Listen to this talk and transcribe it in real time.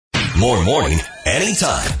More morning,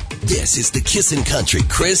 anytime. This is the Kissin' Country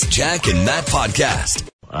Chris, Jack, and Matt podcast.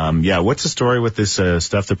 What's the story with this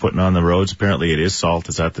stuff they're putting on the roads? Apparently it is salt.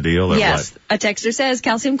 Is that the deal? Or yes. What? A texter says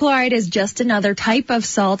calcium chloride is just another type of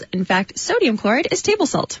salt. In fact, sodium chloride is table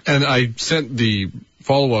salt. And I sent the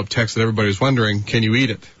follow-up text that everybody was wondering, can you eat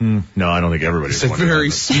it? No, I don't think everybody's wondering.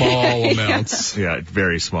 It's very small amounts. Yeah,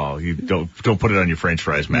 very small. You don't put it on your French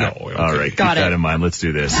fries, Matt. No. All right, keep that in mind. Let's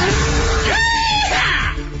do this.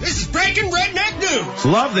 This is breaking redneck news.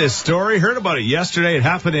 Love this story. Heard about it yesterday. It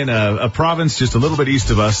happened in a province just a little bit east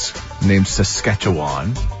of us named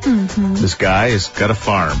Saskatchewan. Mm-hmm. This guy has got a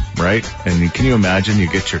farm, right? And can you imagine? You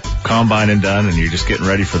get your combining done and you're just getting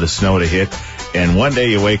ready for the snow to hit. And one day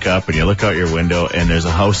you wake up and you look out your window and there's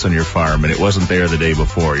a house on your farm and it wasn't there the day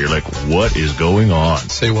before. You're like, what is going on?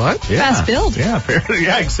 Say what? Yeah. Fast build. Yeah, apparently.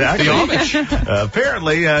 Yeah, exactly. The Amish.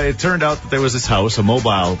 Apparently, it turned out that there was this house, a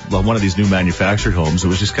mobile, one of these new manufactured homes. It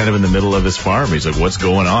was just kind of in the middle of his farm. He's like, what's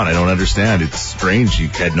going on? I don't understand. It's strange. He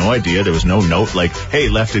had no idea. There was no note like, hey,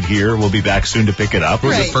 left it here. We'll be back soon to pick it up.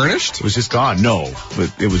 Was it furnished? It was just gone. No,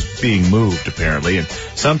 but it was being moved apparently. And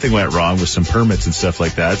something went wrong with some permits and stuff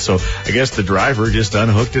like that. So I guess the driver just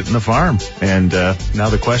unhooked it in the farm. And now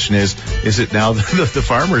the question is it now the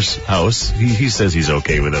farmer's house? He says he's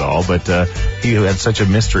okay with it all, but he had such a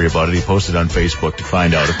mystery about it. He posted on Facebook to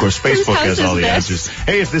find out. Of course, Facebook has all the answers.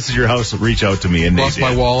 Hey, if this is your house, reach out to me. And lost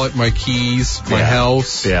my wallet, my keys, my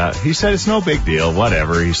house. Yeah, he said it's no big deal.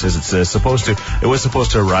 Whatever. He says it was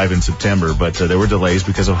supposed to arrive in September, but there were delays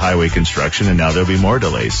because of highway construction, and now there'll be more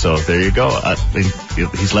delays. So there you go.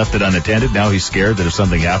 He's left it unattended. Now he's scared that if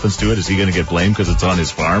something happens to it, is he going to get blamed because it's on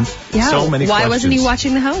his farm? Yeah. So many Why questions. wasn't he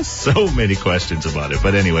watching the house? So many questions about it.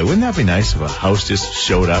 But anyway, wouldn't that be nice if a house just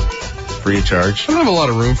showed up free of charge? I don't have a lot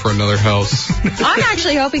of room for another house. I'm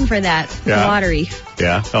actually hoping for that. Yeah. The lottery.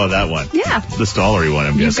 Yeah. Oh, that one. Yeah. The Stollery one,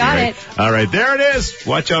 I'm guessing. You got right? it. All right, there it is.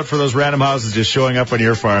 Watch out for those random houses just showing up on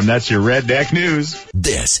your farm. That's your Redneck News.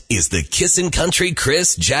 This is the Kissin' Country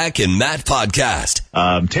Chris, Jack, and Matt podcast.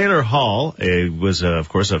 Taylor Hall was, of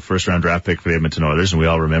course, a first-round draft pick for the Edmonton Oilers, and we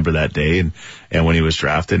all remember that day and when he was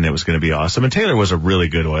drafted, and it was going to be awesome. And Taylor was a really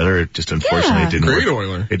good Oiler. It just unfortunately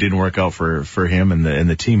it didn't work out for him and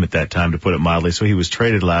the team at that time, to put it mildly. So he was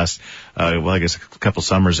traded I guess a couple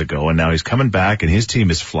summers ago, and now he's coming back, and his team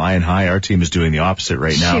is flying high. Our team is doing the opposite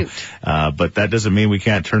right now. But that doesn't mean we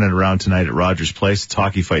can't turn it around tonight at Rogers Place. It's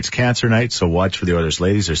Hockey Fights Cancer Night, so watch for the Oilers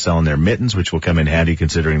ladies. They're selling their mittens, which will come in handy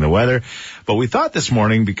considering the weather. But we thought this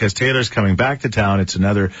morning, because Taylor's coming back to town, it's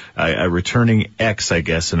another a returning ex, I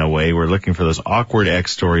guess, in a way. We're looking for those awkward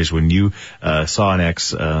ex stories when you saw an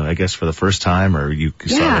ex, I guess, for the first time, or you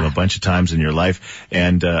saw them a bunch of times in your life.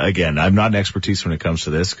 And again, I'm not an expertise when it comes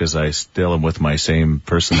to this, because I still am with my same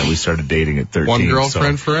person that we started dating at 13. One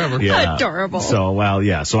girlfriend forever. Yeah. Adorable. So, well,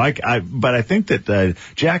 yeah. So but I think that,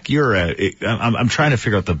 Jack, I'm trying to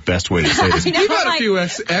figure out the best way to say this. You've had a few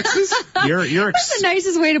exes? What's the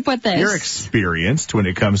nicest way to put this? You're experienced when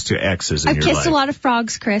it comes to exes in your life. I've kissed a lot of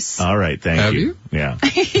frogs, Chris. All right, thank Have you. Yeah.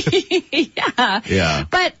 Yeah.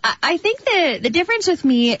 But I think the difference with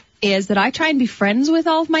me is that I try and be friends with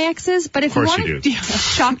all of my exes, but if you want to...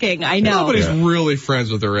 Shocking, I know. Nobody's really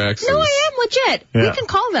friends with their exes. No, I am legit. Yeah. We can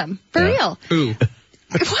call them. For real. Who?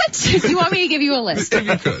 What? You want me to give you a list? If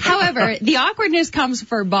you could. However, the awkwardness comes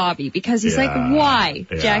for Bobby, because he's like, why,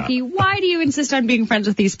 Jackie? Why do you insist on being friends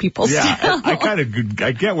with these people still?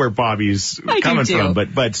 I get where Bobby's coming from,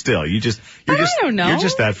 but still, you're I don't know. You're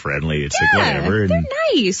just that friendly. It's like whatever. They're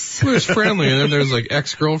nice. There's friendly, and then there's like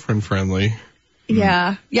ex-girlfriend friendly.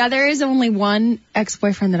 Yeah. Yeah, there is only one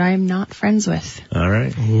ex-boyfriend that I am not friends with. All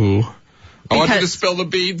right. Ooh. I want you to spill the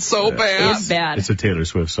beans so bad. It's bad. It's a Taylor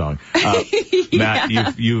Swift song. Matt,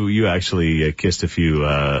 you actually kissed a few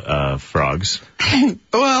frogs.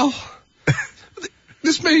 Well,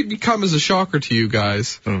 this may come as a shocker to you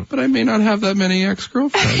guys, but I may not have that many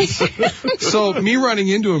ex-girlfriends. So me running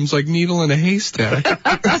into him is like needle in a haystack.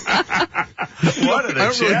 What I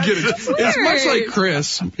don't really get it. It's much like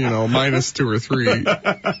Chris, minus 2 or 3.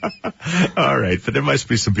 All right, but there must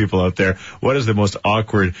be some people out there. What is the most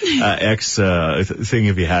awkward ex thing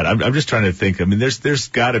have you had? I'm just trying to think. I mean, there's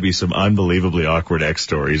got to be some unbelievably awkward ex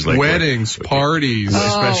stories, like weddings, parties,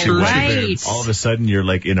 especially right. events. All of a sudden you're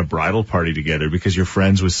like in a bridal party together because you're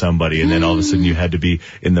friends with somebody, and then all of a sudden you had to be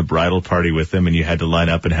in the bridal party with them, and you had to line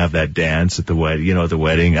up and have that dance at the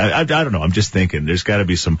wedding. I don't know. I'm just thinking there's got to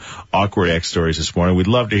be some awkward ex stories this morning. We'd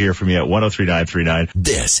love to hear from you at 103939.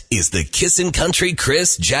 This is the Kissin' Country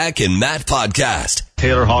Chris, Jack, and Matt podcast.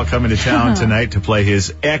 Taylor Hall coming to town tonight to play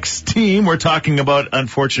his ex team. We're talking about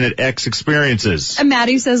unfortunate ex experiences. And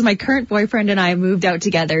Maddie says, my current boyfriend and I moved out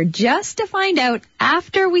together just to find out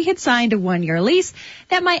after we had signed a 1-year lease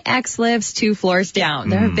that my ex lives 2 floors down.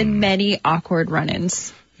 There have been many awkward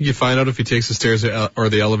run-ins. You find out if he takes the stairs or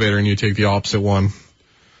the elevator and you take the opposite one.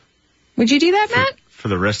 Would you do that, Matt? For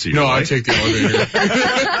the rest of your life? No, I take the elevator.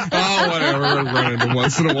 Oh, whatever. I'll run into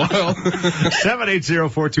once in a while.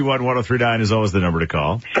 780-421-1039 is always the number to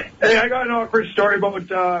call. Hey, I got an awkward story about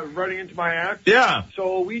running into my ex. Yeah.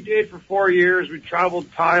 So we dated for 4 years. We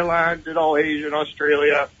traveled Thailand, did all Asia and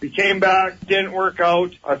Australia. We came back, didn't work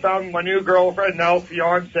out. I found my new girlfriend, now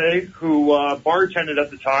fiance, who bartended at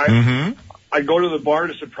the time. Mm-hmm. I go to the bar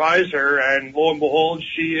to surprise her, and lo and behold,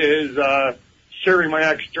 she is serving my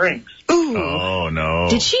ex drinks. Ooh. Oh, no.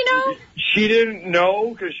 Did she know? She didn't know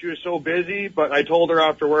because she was so busy, but I told her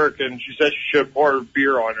after work, and she said she should pour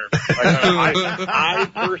beer on her.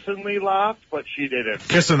 I personally laughed, but she didn't.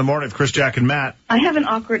 Kiss in the morning with Chris, Jack, and Matt. I have an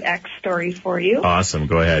awkward ex story for you. Awesome.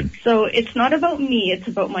 Go ahead. So it's not about me. It's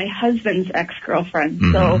about my husband's ex-girlfriend.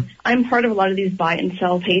 Mm-hmm. So I'm part of a lot of these buy and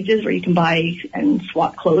sell pages where you can buy and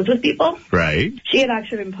swap clothes with people. Right. She had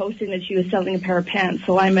actually been posting that she was selling a pair of pants,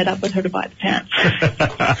 so I met up with her to buy the pants.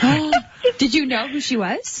 Did you know who she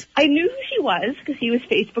was? I knew who she was because he was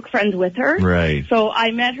Facebook friends with her. Right. So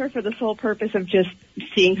I met her for the sole purpose of just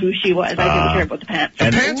seeing who she was. I didn't care about the pants.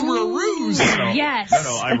 The pants were a ruse. Yes.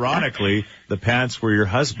 No, ironically, the pants were your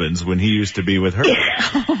husband's when he used to be with her. You're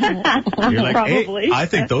like, Probably. Hey, I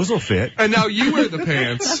think those will fit. And now you wear the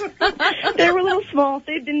pants. They were a little small.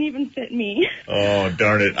 They didn't even fit me. Oh,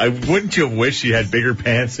 darn it. Wouldn't you wish you had bigger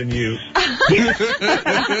pants than you?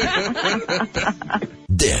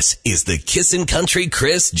 This is the Kissin' Country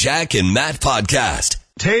Chris, Jack, and Matt podcast.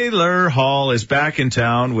 Taylor Hall is back in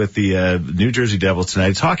town with the New Jersey Devils tonight.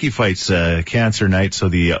 It's hockey fights cancer night, so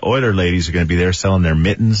the Oiler ladies are going to be there selling their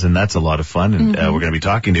mittens, and that's a lot of fun. And we're going to be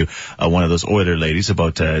talking to one of those Oiler ladies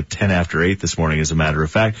about 10 after 8 this morning, as a matter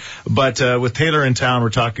of fact. But with Taylor in town,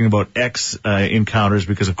 we're talking about ex-encounters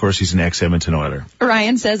because, of course, he's an ex-Edmonton Oiler.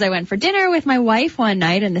 Ryan says, I went for dinner with my wife one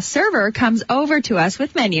night, and the server comes over to us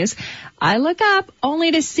with menus. I look up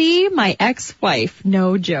only to see my ex-wife.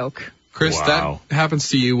 No joke. Chris, Wow. that happens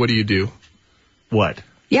to you. What do you do? What?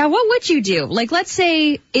 Yeah, what would you do? Like, let's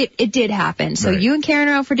say it did happen. So Right. you and Karen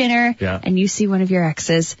are out for dinner, Yeah. and you see one of your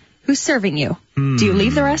exes. Who's serving you? Do you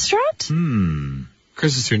leave the restaurant?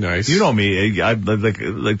 Chris is too nice. You know me.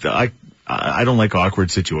 I don't like awkward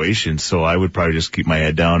situations, so I would probably just keep my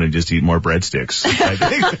head down and just eat more breadsticks. I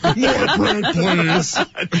think. More bread, please.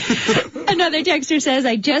 Another texter says,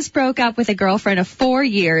 I just broke up with a girlfriend of 4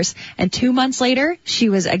 years, and 2 months later, she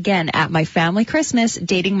was again at my family Christmas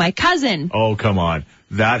dating my cousin. Oh, come on.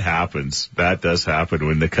 That happens. That does happen.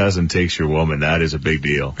 When the cousin takes your woman, that is a big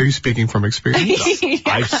deal. Are you speaking from experience?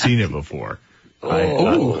 I've seen it before.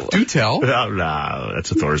 Do tell. Nah, that's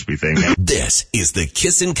a Thorsby thing. This is the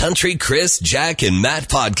Kissin' Country Chris, Jack, and Matt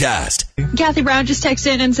podcast. Kathy Brown just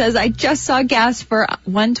texted in and says, I just saw gas for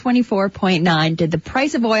 $124.9. Did the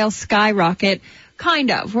price of oil skyrocket?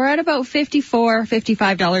 Kind of. We're at about $54,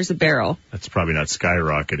 $55 a barrel. That's probably not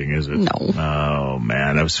skyrocketing, is it? No. Oh,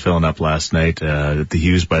 man. I was filling up last night at the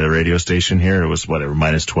Hughes by the radio station here. It was,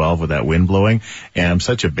 minus 12 with that wind blowing. And I'm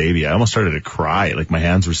such a baby. I almost started to cry. Like, my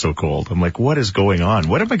hands were so cold. I'm like, what is going on?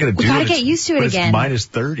 What am I going to do? We gotta get used to it again. It's minus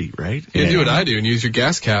 30, right? You do what I do and use your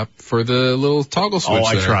gas cap for the little toggle switch. Oh,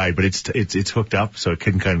 I tried, but it's hooked up, so it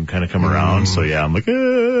couldn't kind of come around. So, yeah, I'm like,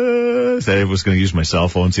 I was going to use my cell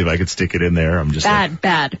phone, see if I could stick it in there. I'm just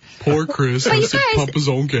Bad. Poor Chris But has you to guys- pump his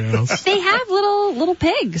own gas. They have little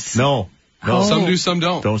pigs. No. Some do, some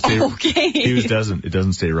don't. Don't stay. Okay. Hughes doesn't. It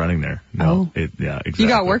doesn't stay running there. No. Exactly. You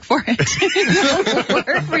got work for it.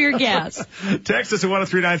 Work for your gas. Text us at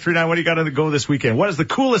 103939. What do you got on the go this weekend? What is the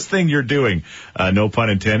coolest thing you're doing? No pun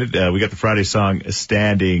intended. We got the Friday song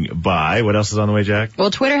Standing By. What else is on the way, Jack? Well,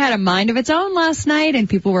 Twitter had a mind of its own last night, and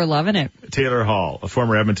people were loving it. Taylor Hall, a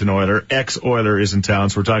former Edmonton Oiler, ex-Oiler, is in town,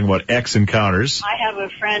 so we're talking about ex-encounters. I have a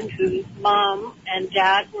friend whose mom and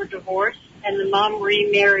dad were divorced, and the mom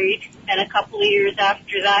remarried, and a couple of years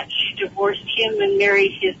after that, she divorced him and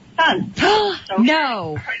married his son.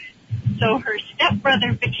 No. So her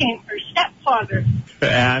stepbrother became her stepfather.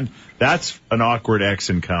 And that's an awkward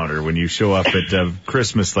ex-encounter when you show up at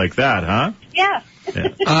Christmas like that, huh? Yeah.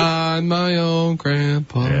 I'm my own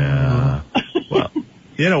grandpa. Yeah. Well,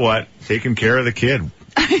 you know what? Taking care of the kid.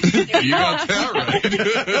 You got that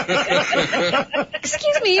right.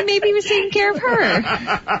 Excuse me, maybe he was taking care of her.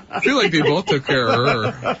 I feel like they both took care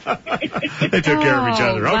of her. They took care of each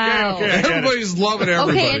other. Wow. Okay. Everybody's loving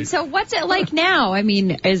everybody. Okay, and so what's it like now? I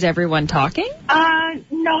mean, is everyone talking?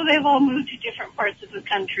 No, they've all moved to different parts of the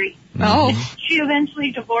country. Oh. She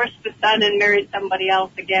eventually divorced the son and married somebody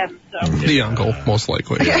else again. So The uncle, most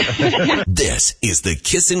likely. This is the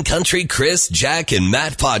Kissin' Country Chris, Jack, and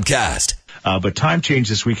Matt podcast. But time change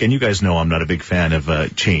this weekend. You guys know I'm not a big fan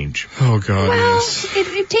of change. Oh, God, Well, yes.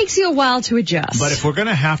 it takes you a while to adjust. But if we're going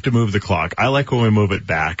to have to move the clock, I like when we move it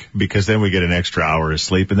back because then we get an extra hour of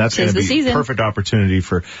sleep. And that's going to be a perfect opportunity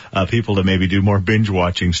for people to maybe do more binge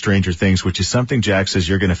watching Stranger Things, which is something Jack says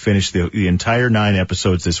you're going to finish the entire 9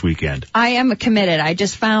 episodes this weekend. I am committed. I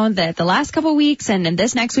just found that the last couple weeks and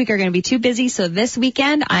this next week are going to be too busy. So this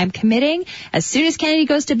weekend, I'm committing. As soon as Kennedy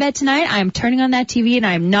goes to bed tonight, I'm turning on that TV and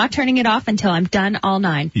I'm not turning it off until I'm done all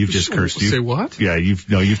 9. You've just cursed you. Say what? Yeah,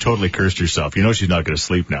 you've totally cursed yourself. You know she's not going to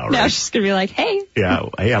sleep now, right? Now she's going to be like, hey. Yeah,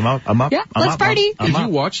 hey, I'm up. Yeah, let's party. Did you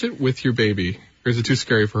watch it with your baby? Or is it too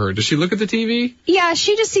scary for her? Does she look at the TV? Yeah,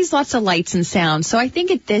 she just sees lots of lights and sounds. So I think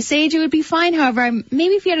at this age it would be fine. However,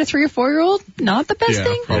 maybe if you had a 3 or 4-year-old, not the best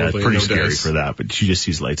thing. Yeah, it's pretty scary dice for that, but she just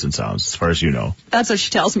sees lights and sounds, as far as you know. That's what she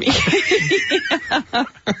tells me.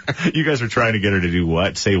 You guys are trying to get her to do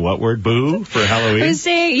what? Say what word? Boo for Halloween?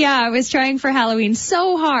 I was trying for Halloween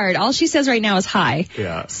so hard. All she says right now is hi.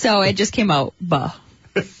 Yeah. So it just came out, buh.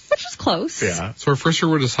 Which is close. Yeah. So her first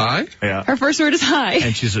word is hi? Yeah. Her first word is hi.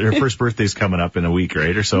 And her first birthday's coming up in a week,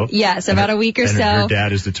 right, or so? Yes, about a week or so. And her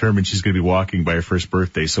dad is determined she's going to be walking by her first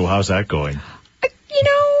birthday. So how's that going? You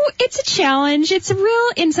know, it's a challenge. It's a real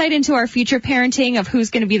insight into our future parenting of who's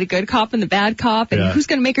going to be the good cop and the bad cop and who's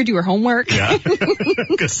going to make her do her homework. Yeah.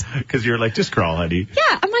 Because you're like, just crawl, honey.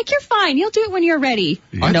 Yeah, I'm like, you're fine. You'll do it when you're ready.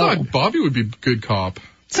 I thought Bobby would be good cop.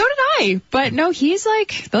 So did I. But no, he's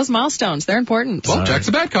like, those milestones, they're important. Well, Jack's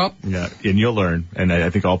a bad cop. Yeah, and you'll learn. And I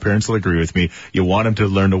think all parents will agree with me. You want them to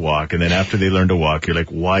learn to walk. And then after they learn to walk, you're like,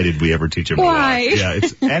 why did we ever teach them to walk? Yeah,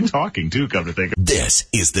 and talking, too, come to think of it. This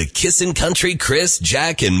is the Kissin' Country Chris,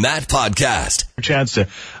 Jack, and Matt podcast. A chance to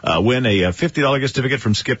win a $50 gift certificate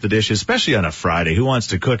from Skip the Dishes, especially on a Friday. Who wants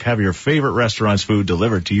to cook, have your favorite restaurant's food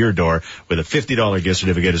delivered to your door with a $50 gift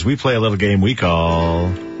certificate as we play a little game we call...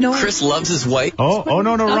 No. Chris loves his wife. Oh,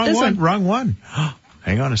 no, wrong one. Wrong one.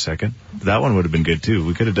 Hang on a second. That one would have been good, too.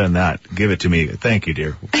 We could have done that. Give it to me. Thank you,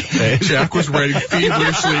 dear. Jack was writing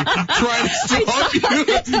feverishly, trying to stop you.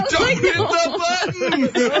 Don't hit the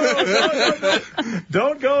button.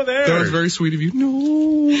 Don't go there. That was very sweet of you.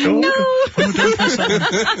 No.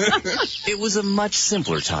 It was a much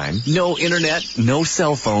simpler time. No internet, no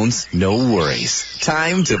cell phones, no worries.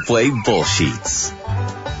 Time to play bullsheets.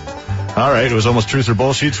 All right, it was almost truth or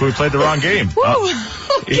bullshit, so we played the wrong game.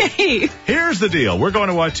 Okay. Here's the deal. We're going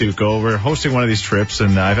to Watuco. We're hosting one of these trips,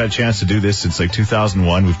 and I've had a chance to do this since like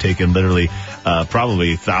 2001. We've taken literally probably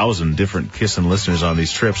 1,000 different Kissin' listeners on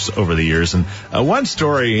these trips over the years. And one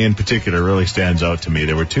story in particular really stands out to me.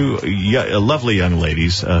 There were two lovely young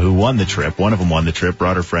ladies who won the trip. One of them won the trip,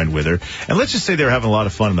 brought her friend with her. And let's just say they were having a lot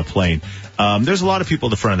of fun on the plane. There's a lot of people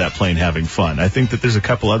at the front of that plane having fun. I think that there's a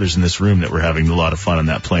couple others in this room that were having a lot of fun on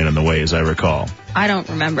that plane on the way, as I recall. I don't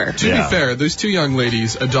remember. To be fair, those two young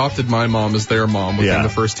ladies adopted my mom as their mom within the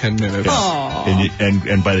first 10 minutes. Yeah.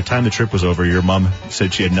 And by the time the trip was over, your mom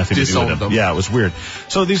said she had nothing to do with them. Yeah, it was weird.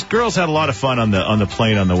 So these girls had a lot of fun on the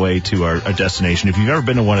plane on the way to our destination. If you've ever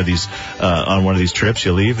been to one of these on one of these trips,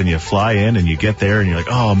 you leave and you fly in and you get there and you're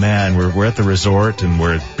like, oh man, we're at the resort and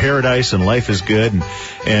we're at paradise and life is good.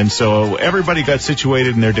 And so everybody got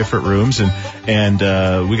situated in their different rooms and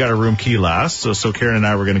we got our room key last. So Karen and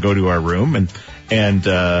I were going to go to our room and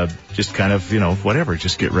just kind of, whatever,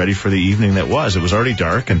 just get ready for the evening that was. It was already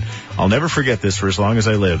dark, and I'll never forget this for as long as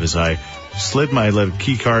I live, as I slid my little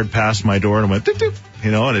key card past my door and went, doop, doop,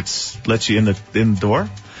 and it lets you in the door.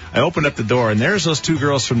 I opened up the door, and there's those two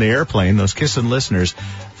girls from the airplane, those Kissin' listeners,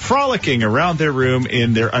 frolicking around their room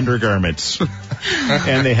in their undergarments.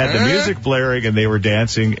 And they had the music blaring, and they were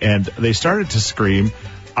dancing, and they started to scream.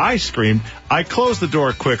 I screamed. I closed the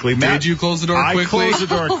door quickly. Did you close the door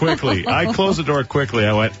quickly? I closed the door quickly.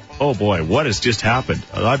 I went, oh boy, what has just happened?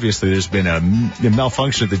 Obviously, there's been a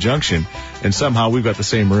malfunction at the junction, and somehow we've got the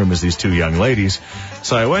same room as these two young ladies.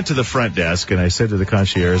 So I went to the front desk, and I said to the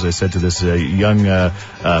concierge, I said to this young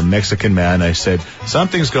Mexican man, I said,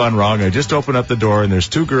 something's gone wrong. I just opened up the door, and there's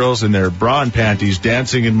two girls in their bra and panties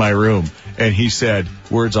dancing in my room. And he said,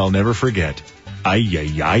 words I'll never forget. Ay,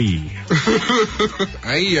 ay, ay.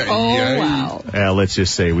 Ay, ay, ay. Wow. Let's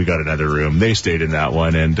just say we got another room. They stayed in that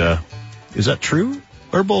one. And is that true?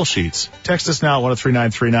 or bull sheets? Text us now at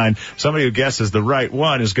 103939. Somebody who guesses the right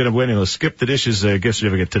one is going to win and will skip the dishes gift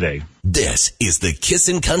certificate today. This is the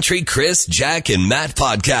Kissin' Country Chris, Jack, and Matt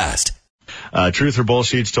podcast. Truth or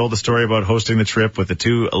Bullsheets told the story about hosting the trip with the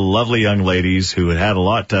two lovely young ladies who had a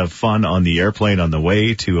lot of fun on the airplane on the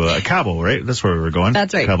way to Cabo, right? That's where we were going.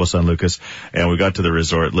 That's right. Cabo San Lucas. And we got to the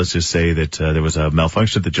resort. Let's just say that there was a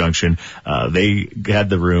malfunction at the junction. They had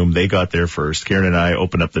the room. They got there first. Karen and I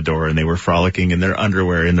opened up the door, and they were frolicking in their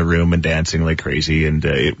underwear in the room and dancing like crazy. And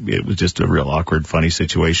it was just a real awkward, funny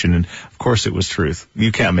situation. And, of course, it was truth.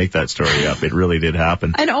 You can't make that story up. It really did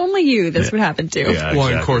happen. And only you this would happen to. Yeah, exactly. Well,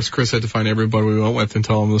 and of course, Chris had to find everybody we went with and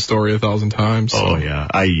tell them the story 1,000 times. So. Oh, yeah.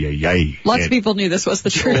 Lots of people knew this was the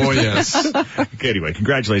truth. Oh, yes. Okay, anyway,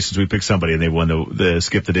 congratulations. We picked somebody, and they won the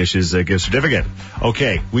Skip the Dishes gift certificate.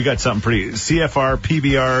 Okay, we got something pretty... CFR,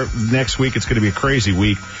 PBR, next week. It's going to be a crazy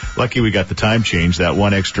week. Lucky we got the time change, that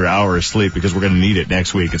 1 extra hour of sleep, because we're going to need it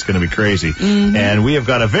next week. It's going to be crazy. Mm-hmm. And we have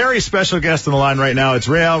got a very special guest on the line right now. It's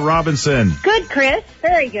Rael Robinson. Good, Chris.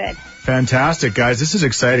 Very good. Fantastic, guys. This is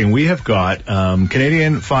exciting. We have got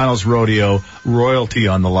Canadian Finals Rodeo royalty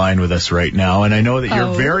on the line with us right now, and I know that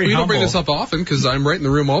you're very humble. We don't bring this up often because I'm right in the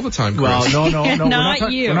room all the time, Chris. Well, no. We're not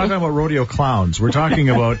talking about rodeo clowns. We're talking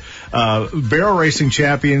about barrel racing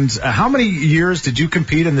champions. How many years did you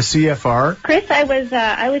compete in the CFR? Chris, I was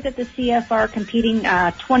at the CFR competing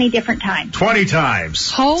 20 different times. 20 times.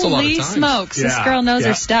 Holy smokes! This girl knows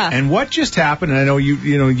her stuff. And what just happened? And I know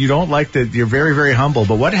you don't like that. You're very, very humble.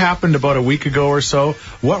 But what happened about a week ago or so?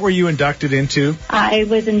 What were you inducted into? I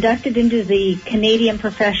was inducted into the Canadian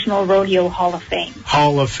Professional Rodeo Hall of Fame.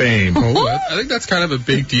 Hall of Fame. I think that's kind of a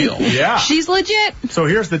big deal. Yeah. She's legit. So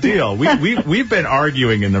here's the deal. We've been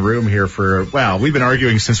arguing in the room here we've been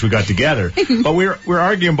arguing since we got together. But we're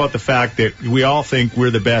arguing about the fact that we all think we're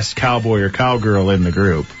the best cowboy or cowgirl in the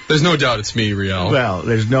group. There's no doubt it's me, Riel. Well,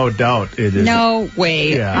 there's no doubt it is. No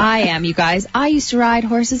way. Yeah. I am, you guys. I used to ride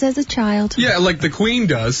horses as a child. Yeah, like the Queen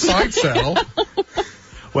does. Side saddle.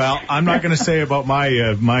 Well, I'm not going to say about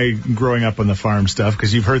my growing up on the farm stuff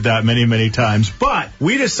because you've heard that many, many times. But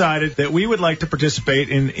we decided that we would like to participate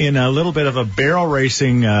in a little bit of a barrel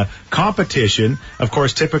racing competition. Of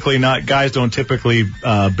course, guys don't typically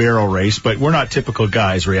barrel race, but we're not typical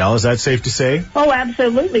guys, Riel. Is that safe to say? Oh,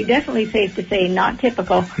 absolutely. Definitely safe to say. Not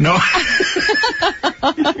typical. No.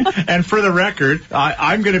 And for the record,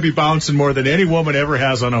 I'm going to be bouncing more than any woman ever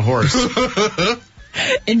has on a horse.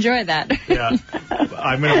 Enjoy that. Yeah.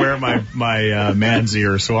 I'm going to wear my man's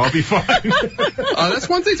ear, so I'll be fine. That's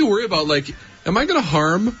one thing to worry about. Like, am I going to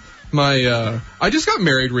harm my... I just got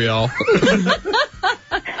married, Riel.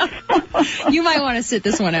 You might want to sit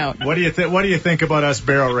this one out. What do you think about us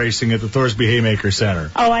barrel racing at the Thorsby Haymaker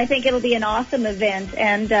Center? Oh, I think it'll be an awesome event,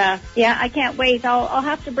 and I can't wait. I'll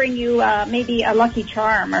have to bring you maybe a lucky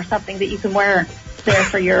charm or something that you can wear there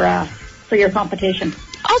for your competition.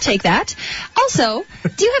 I'll take that. Also,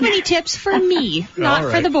 do you have any tips for me,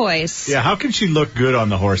 not for the boys? Yeah, how can she look good on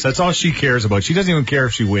the horse? That's all she cares about. She doesn't even care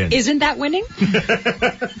if she wins. Isn't that winning?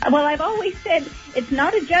 Well, I've always said it's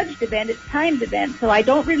not a judged event, it's timed event, so I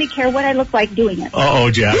don't really care what I look like doing it.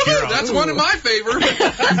 Uh-oh, Jack. That's one in my favor.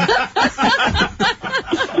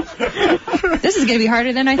 This is going to be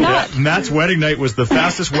harder than I thought. Yeah, Matt's wedding night was the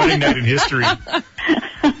fastest wedding night in history.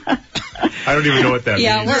 I don't even know what that means.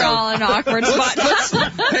 Yeah, we're all in an awkward spot.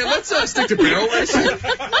 Let's stick to barrel racing.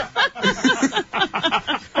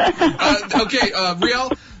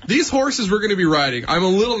 Riel, these horses we're going to be riding, I'm a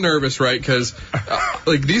little nervous, right? Because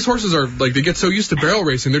these horses are they get so used to barrel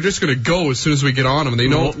racing, they're just going to go as soon as we get on them, and they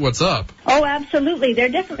know what's up. Oh, absolutely. They're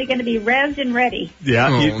definitely going to be revved and ready.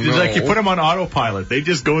 Yeah, you put them on autopilot. They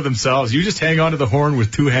just go themselves. You just hang onto the horn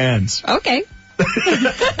with 2 hands. Okay.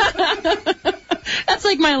 That's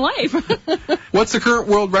like my life. What's the current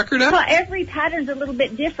world record at? Well, every pattern's a little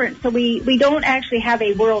bit different, so we don't actually have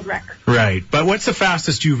a world record. Right. But what's the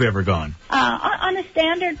fastest you've ever gone? On a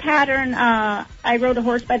standard pattern, I rode a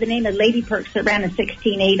horse by the name of Lady Perks that ran a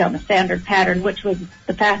 16.8 on the standard pattern, which was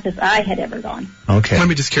the fastest I had ever gone. Okay. Let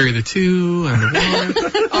me just carry the 2 and the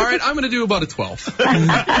 1. All right, I'm going to do about a 12.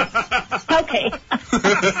 Okay.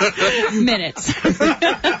 Minutes.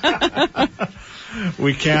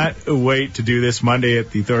 We can't wait to do this Monday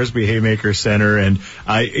at the Thorsby Haymaker Center, and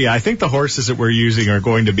I think the horses that we're using are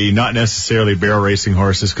going to be not necessarily barrel racing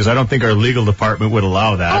horses, because I don't think our legal department would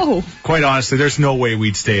allow that. Oh. Quite honestly, there's no way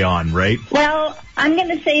we'd stay on, right? Well, I'm going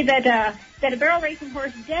to say that that a barrel racing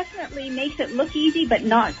horse definitely makes it look easy, but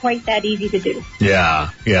not quite that easy to do. Yeah.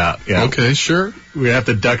 Okay, sure. We have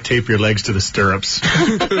to duct tape your legs to the stirrups.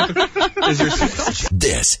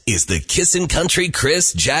 This is the Kissin' Country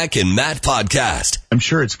Chris, Jack, and Matt podcast. I'm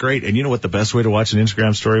sure it's great. And you know what the best way to watch an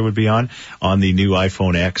Instagram story would be on? On the new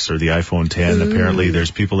iPhone X or the iPhone 10. Apparently,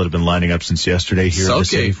 there's people that have been lining up since yesterday here in the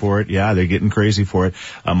city for it. Yeah, they're getting crazy for it.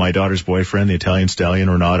 My daughter's boyfriend, the Italian stallion,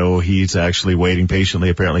 Renato, he's actually waiting patiently.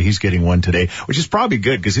 Apparently, he's getting one today, which is probably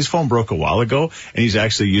good because his phone broke a while ago, and he's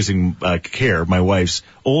actually using Care, my wife's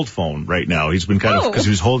old phone right now. He's been because he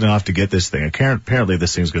was holding off to get this thing. Apparently,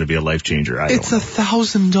 this thing's going to be a life changer. It's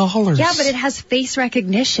 $1,000. Yeah, but it has face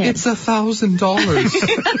recognition. It's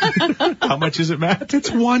 $1,000. How much is it, Matt? It's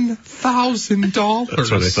 $1,000. That's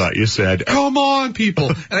what I thought you said. Come on, people.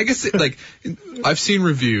 And I guess, I've seen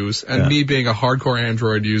reviews, and me being a hardcore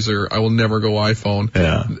Android user, I will never go iPhone.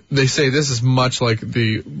 Yeah. They say this is much like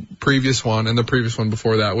the previous one and the previous one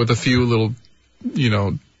before that, with a few little,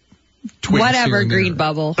 tweaks. Whatever, Green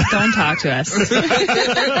Bubble. Don't talk to us.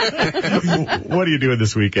 What are you doing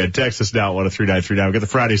this weekend? Text us now at 103939. We've got the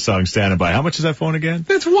Friday song standing by. How much is that phone again?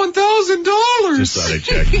 It's $1,000. Just thought I'd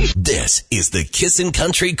check. This is the Kissin'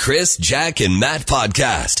 Country Chris, Jack, and Matt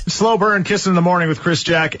podcast. Slow burn, Kissin' in the morning with Chris,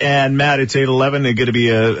 Jack, and Matt. It's 8:11. It's going to be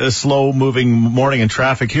a slow-moving morning in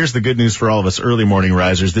traffic. Here's the good news for all of us early morning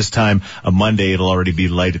risers. This time, a Monday, it'll already be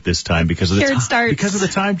light at this time because of the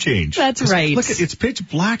time change. That's right. Look, it's pitch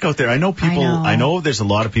black out there. I know there's a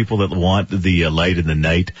lot of people that want the light in the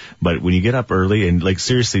night, but when you get up early and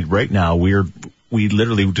seriously, right now we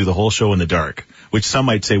literally do the whole show in the dark, which some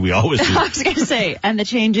might say we always do. I was going to say, and the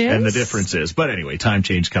changes. And the difference is. But anyway, time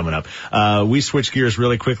change coming up. We switch gears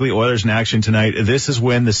really quickly. Oilers in action tonight. This is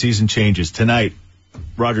when the season changes. Tonight,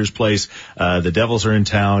 Rogers Place, the Devils are in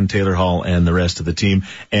town, Taylor Hall and the rest of the team.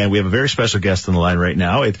 And we have a very special guest on the line right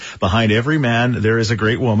now. Behind every man, there is a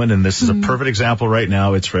great woman, and this is a perfect example right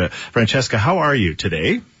now. It's Francesca. How are you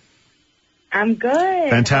today? I'm good.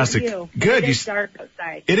 Fantastic. How are you? Good. It's dark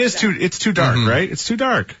outside. It's too dark, right? It's too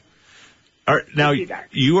dark. Now,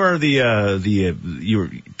 you are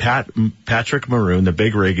Patrick Maroon, the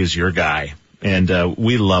big rig is your guy. And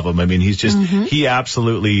we love him. I mean, he's just he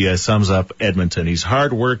absolutely sums up Edmonton. He's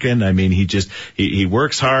hard working. I mean, he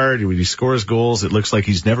works hard. He scores goals. It looks like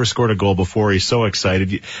he's never scored a goal before. He's so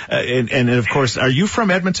excited. And of course, are you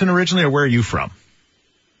from Edmonton originally, or where are you from?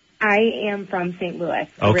 I am from St. Louis,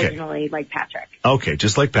 originally, like Patrick. Okay,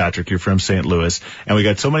 just like Patrick, you're from St. Louis. And we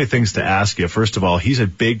got so many things to ask you. First of all, he's a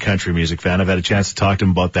big country music fan. I've had a chance to talk to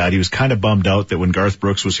him about that. He was kind of bummed out that when Garth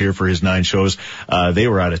Brooks was here for his 9 shows, they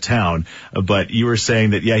were out of town. But you were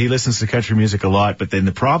saying that, he listens to country music a lot, but then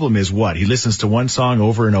the problem is what? He listens to one song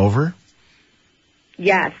over and over?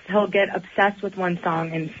 Yes, he'll get obsessed with one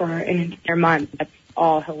song, and for an entire month, that's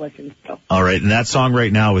all he'll listen to. All right, and that song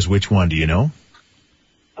right now is which one? Do you know?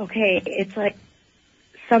 Okay, it's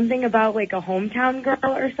something about a hometown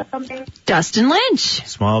girl or something. Dustin Lynch.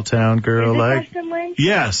 Small town girl Dustin Lynch?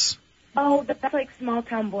 Yes. Oh, that's small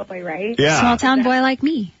town boy, right? Yeah. Small town boy like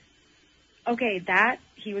me. Okay, that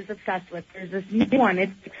he was obsessed with. There's this new one.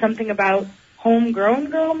 It's something about homegrown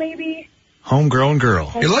girl, maybe? Homegrown girl.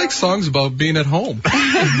 He likes songs about being at home.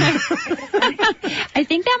 I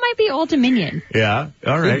think that might be Old Dominion. Yeah,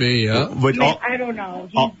 all right. Could be, yeah. I don't know.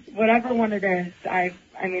 Whatever one it is, I'm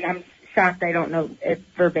shocked I don't know it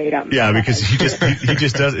verbatim. Yeah, because he just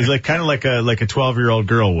does. He's kind of like a 12-year-old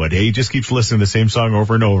girl would. He just keeps listening to the same song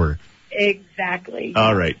over and over. Exactly.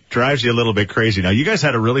 All right. Drives you a little bit crazy. Now, you guys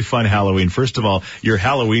had a really fun Halloween. First of all, your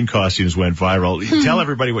Halloween costumes went viral. Tell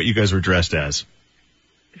everybody what you guys were dressed as.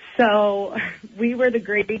 So, we were the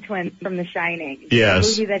Grady twins from The Shining. Yes.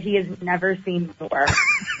 A movie that he has never seen before.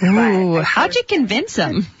 Ooh, how'd you convince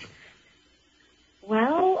him?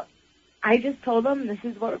 Well, I just told him this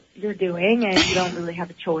is what you're doing and you don't really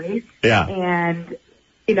have a choice. Yeah. And,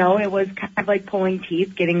 it was kind of like pulling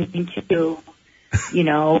teeth, getting into,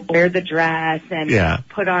 wear the dress and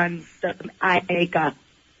put on some eye makeup.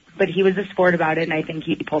 But he was a sport about it, and I think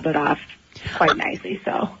he pulled it off quite nicely.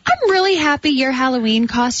 So I'm really happy your Halloween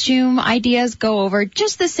costume ideas go over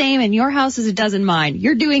just the same in your house as it does in mine.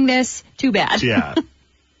 You're doing this, too bad. Yeah.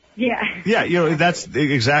 Yeah, that's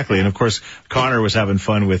exactly. And of course, Connor was having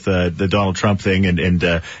fun with the Donald Trump thing, and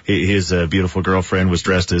his beautiful girlfriend was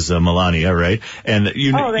dressed as Melania, right? And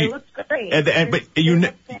they looked great. And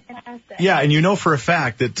for a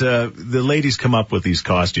fact that the ladies come up with these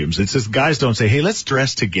costumes. It's just guys don't say, "Hey, let's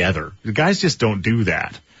dress together." The guys just don't do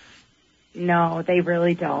that. No, they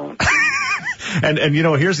really don't. And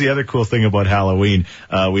here's the other cool thing about Halloween.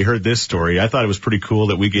 We heard this story. I thought it was pretty cool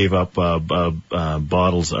that we gave up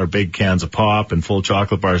bottles or big cans of pop and full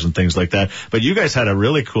chocolate bars and things like that. But you guys had a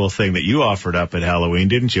really cool thing that you offered up at Halloween,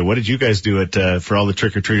 didn't you? What did you guys do for all the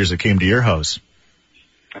trick-or-treaters that came to your house?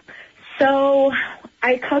 So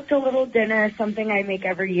I cooked a little dinner, something I make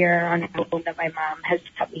every year on Halloween that my mom has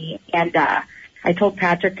taught me. And I told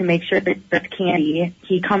Patrick to make sure that there's candy.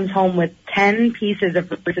 He comes home with 10 pieces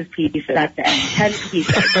of Reese's Pieces. That's it. 10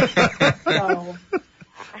 pieces. So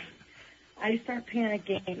I start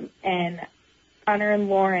panicking, and Connor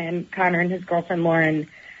and his girlfriend Lauren,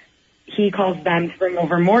 he calls them to bring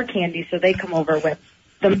over more candy, so they come over with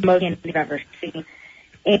the most candy I've ever seen.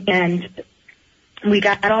 And we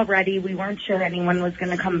got all ready. We weren't sure anyone was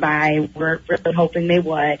going to come by. We're really hoping they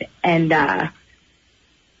would. And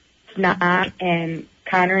it's not. And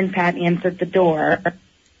Connor and Pat answered the door.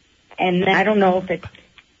 And I don't know if it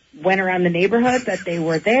went around the neighborhood that they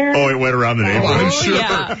were there. Oh, it went around the neighborhood. I'm sure.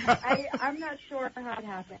 Yeah. I'm not sure how it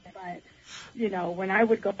happened, but when I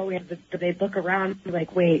would go in, they'd look around and be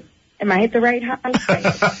like, wait, am I at the right house?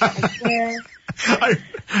 I swear.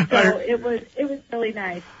 So it was really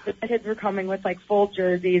nice. The kids were coming with like full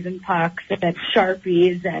jerseys and pucks and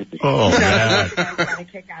Sharpies and got a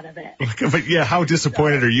kick out of it. But yeah, how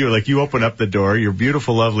disappointed are you? Like, you open up the door, you're a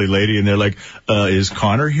beautiful, lovely lady, and they're like, is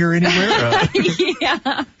Connor here anywhere?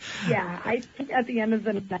 Yeah, I think at the end of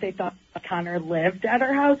the night they thought Connor lived at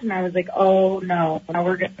our house, and I was like, oh no, now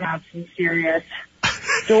we're going to have some serious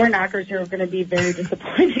door knockers who are going to be very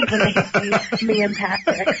disappointed when they see me and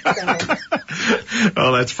Patrick. So.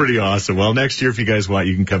 Oh, that's pretty awesome. Well, next year, if you guys want,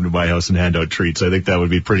 you can come to my house and hand out treats. I think that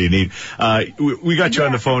would be pretty neat. We got you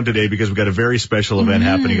on the phone today because we've got a very special event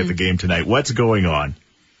happening at the game tonight. What's going on?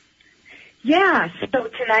 Yeah, so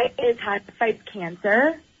tonight is Hockey Fights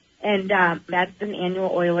Cancer, and that's an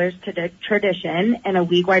annual Oilers tradition and a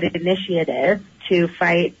league-wide initiative to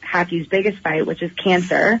fight hockey's biggest fight, which is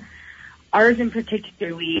cancer. Ours in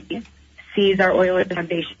particular, we sees our Oilers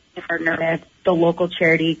Foundation partner with the local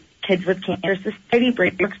charity Kids with Cancer Society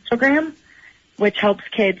Brainworks program, which helps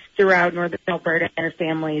kids throughout Northern Alberta and their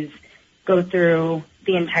families go through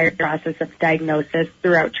the entire process of diagnosis,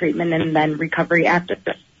 throughout treatment, and then recovery after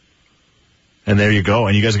this. And there you go.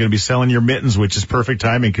 And you guys are going to be selling your mittens, which is perfect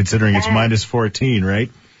timing considering it's minus 14,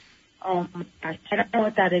 right? Oh, my gosh. I don't know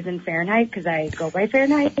what that is in Fahrenheit because I go by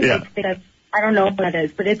Fahrenheit. Yeah. I don't know what that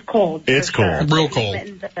is, but it's cold. It's cold. Sure. Real cold.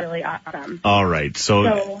 Mittens are really awesome. All right.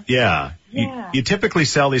 So yeah. You typically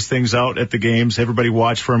sell these things out at the games. Everybody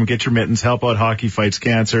watch for them. Get your mittens. Help out Hockey Fights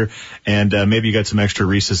Cancer. And maybe you got some extra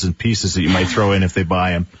Reese's and Pieces that you might throw in if they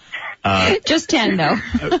buy them. Just 10 though.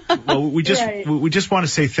 Well, we just want to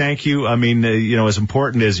say thank you. I mean, as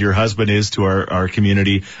important as your husband is to our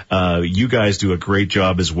community, you guys do a great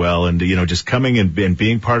job as well. And, just coming and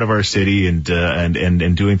being part of our city and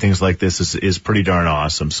doing things like this is pretty darn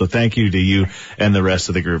awesome. So thank you to you and the rest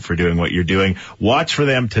of the group for doing what you're doing. Watch for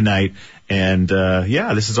them tonight. And,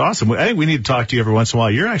 this is awesome. I think we need to talk to you every once in a while.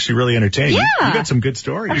 You're actually really entertaining. Yeah. You got some good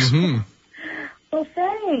stories. Mm-hmm. Well,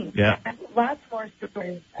 thanks. Yeah. Lots more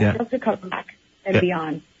stories. Yeah. I'd love to come back and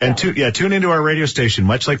beyond. And tune into our radio station.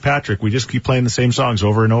 Much like Patrick, we just keep playing the same songs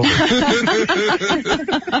over and over. We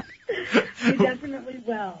definitely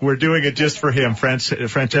will. We're doing it just for him.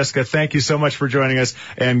 Francesca, thank you so much for joining us.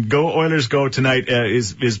 And go Oilers go tonight.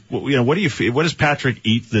 What does Patrick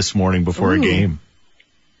eat this morning before a game?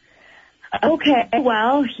 Okay,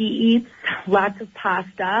 well, he eats lots of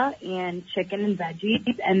pasta and chicken and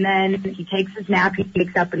veggies, and then he takes his nap, he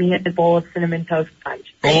wakes up, and he has a bowl of Cinnamon Toast Crunch.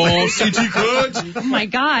 Oh, CT good. Oh, my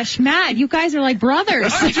gosh, Matt, you guys are like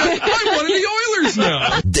brothers. I'm one of the Oilers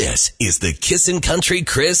now. This is the Kissin' Country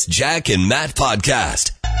Chris, Jack, and Matt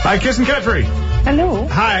podcast. Hi, Kissin' Country. Hello.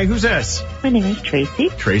 Hi, who's this? My name is Tracy.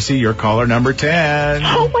 Tracy, you're caller number 10.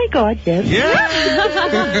 Oh, my God, yes.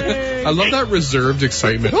 Yeah. I love that reserved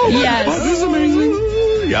excitement. Oh, yes. God, this is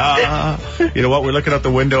amazing. Yeah. You know what? We're looking out the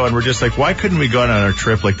window and we're just like, why couldn't we go on our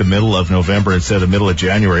trip like the middle of November instead of the middle of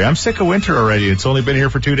January? I'm sick of winter already. It's only been here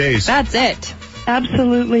for 2 days. That's it.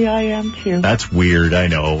 Absolutely, I am too. That's weird, I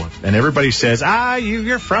know. And everybody says,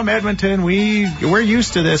 you're from Edmonton. We're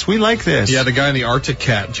used to this. We like this. Yeah, the guy in the Arctic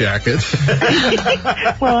Cat jacket.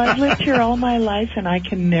 Well, I've lived here all my life, and I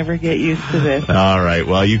can never get used to this. All right.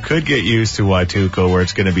 Well, you could get used to Watuco, where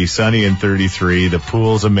it's going to be sunny and 33. The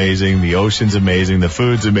pool's amazing. The ocean's amazing. The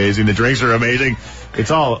food's amazing. The drinks are amazing. It's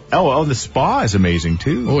all. Oh, the spa is amazing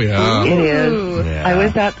too. Oh yeah, it is. Yeah.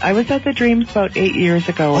 I was at the Dreams about 8 years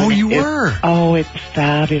ago. Oh, you were. it's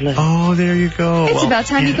fabulous. Oh, there you go. It's about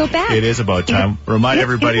time you go back. It is about time. Remind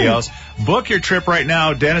everybody else, book your trip right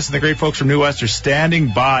now. Dennis and the great folks from New West are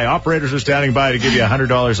standing by. Operators are standing by to give you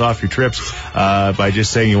 $100 off your trips by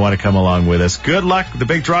just saying you want to come along with us. Good luck. The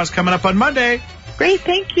big draw's coming up on Monday. Great,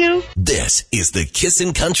 thank you. This is the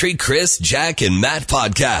Kissin' Country Chris, Jack, and Matt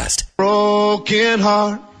podcast. Broken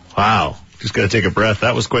heart. Wow. Just got to take a breath.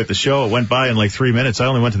 That was quite the show. It went by in like 3 minutes. I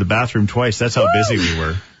only went to the bathroom twice. That's how busy we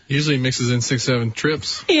were. Usually mixes in 6-7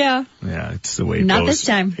 trips. Yeah. Yeah, it's the way it goes. Not this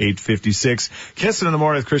time. 8:56. Kissin' in the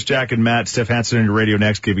morning with Chris, Jack, and Matt. Steph Hansen on your radio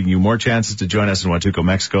next, giving you more chances to join us in Huatuco,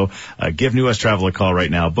 Mexico. Give New West Travel a call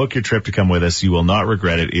right now. Book your trip to come with us. You will not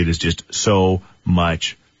regret it. It is just so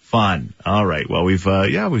much fun. All right. Well, we've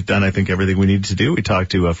done, I think, everything we needed to do. We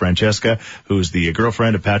talked to Francesca, who's the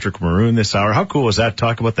girlfriend of Patrick Maroon this hour. How cool was that?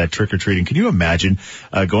 Talk about that trick-or-treating. Can you imagine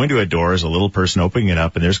going to a door as a little person, opening it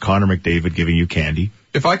up, and there's Connor McDavid giving you candy?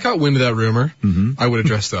 If I caught wind of that rumor, I would have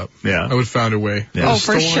dressed up. Yeah. I would have found a way. Yeah. Oh,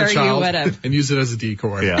 for sure you would have. And use it as a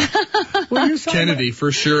decoy. Yeah. Kennedy,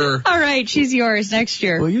 for sure. All right, she's yours next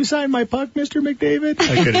year. Will you sign my puck, Mr. McDavid?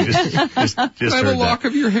 I could have just I have a lock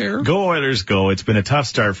of your hair. Go Oilers, go. It's been a tough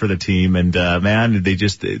start for the team, and man,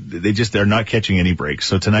 they're not catching any breaks.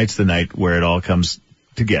 So tonight's the night where it all comes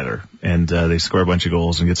together, and they score a bunch of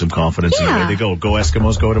goals and get some confidence. Yeah. And away they go. Go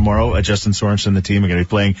Eskimos, go tomorrow. Justin Sorensen and the team are going to be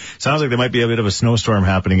playing. Sounds like there might be a bit of a snowstorm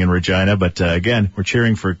happening in Regina, but again, we're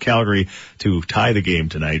cheering for Calgary to tie the game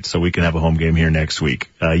tonight so we can have a home game here next week.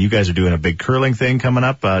 You guys are doing a big curling thing coming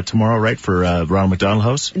up tomorrow, right, for Ronald McDonald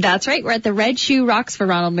House? That's right. We're at the Red Shoe Rocks for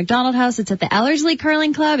Ronald McDonald House. It's at the Ellerslie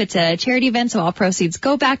Curling Club. It's a charity event, so all proceeds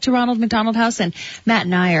go back to Ronald McDonald House, and Matt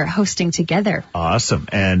and I are hosting together. Awesome.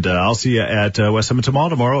 And I'll see you at West Edmonton Mall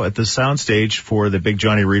tomorrow at the Soundstage for the big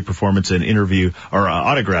Johnny Reid performance and interview or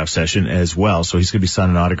autograph session as well. So he's going to be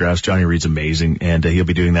signing autographs. Johnny Reid's amazing, and he'll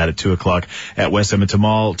be doing that at 2:00 at West Edmonton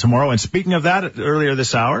Mall tomorrow. And speaking of that, earlier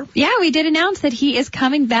this hour, yeah, we did announce that he is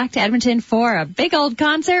coming back to Edmonton for a big old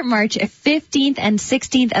concert March 15th and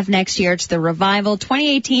 16th of next year. It's the Revival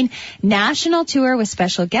 2018 National Tour with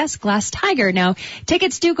special guest Glass Tiger. Now,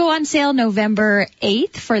 tickets do go on sale November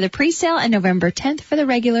 8th for the pre-sale and November 10th for the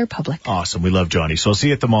regular public. Awesome. We love Johnny. So I'll see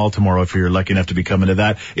you at the mall tomorrow if you're lucky enough to be coming to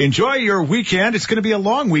that. Enjoy your weekend. It's going to be a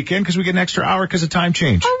long weekend because we get an extra hour because of time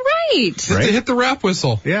change. All right. Hit the rap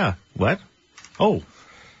whistle. Yeah. What? Oh.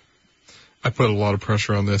 I put a lot of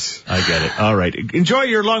pressure on this. I get it. All right. Enjoy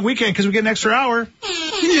your long weekend because we get an extra hour.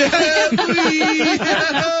 Yeah, please.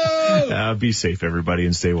 Be safe, everybody,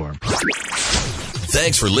 and stay warm.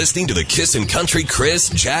 Thanks for listening to the Kissin' Country Chris,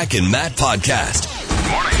 Jack, and Matt podcast.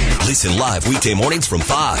 Listen live weekday mornings from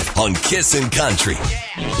 5 on Kissin' Country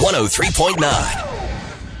 103.9.